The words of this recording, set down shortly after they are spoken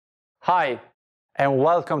Hi, and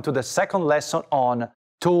welcome to the second lesson on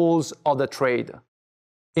tools of the trade.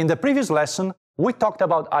 In the previous lesson, we talked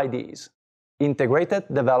about IDEs, integrated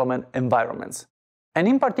development environments, and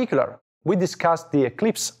in particular, we discussed the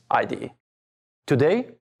Eclipse IDE. Today,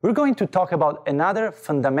 we're going to talk about another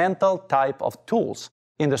fundamental type of tools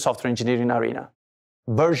in the software engineering arena,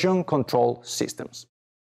 version control systems.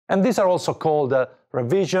 And these are also called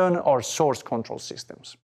revision or source control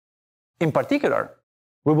systems. In particular,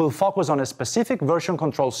 we will focus on a specific version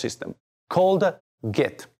control system called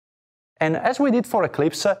Git. And as we did for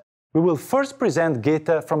Eclipse, we will first present Git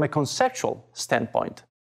from a conceptual standpoint,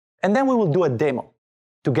 and then we will do a demo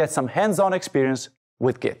to get some hands-on experience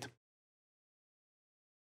with Git.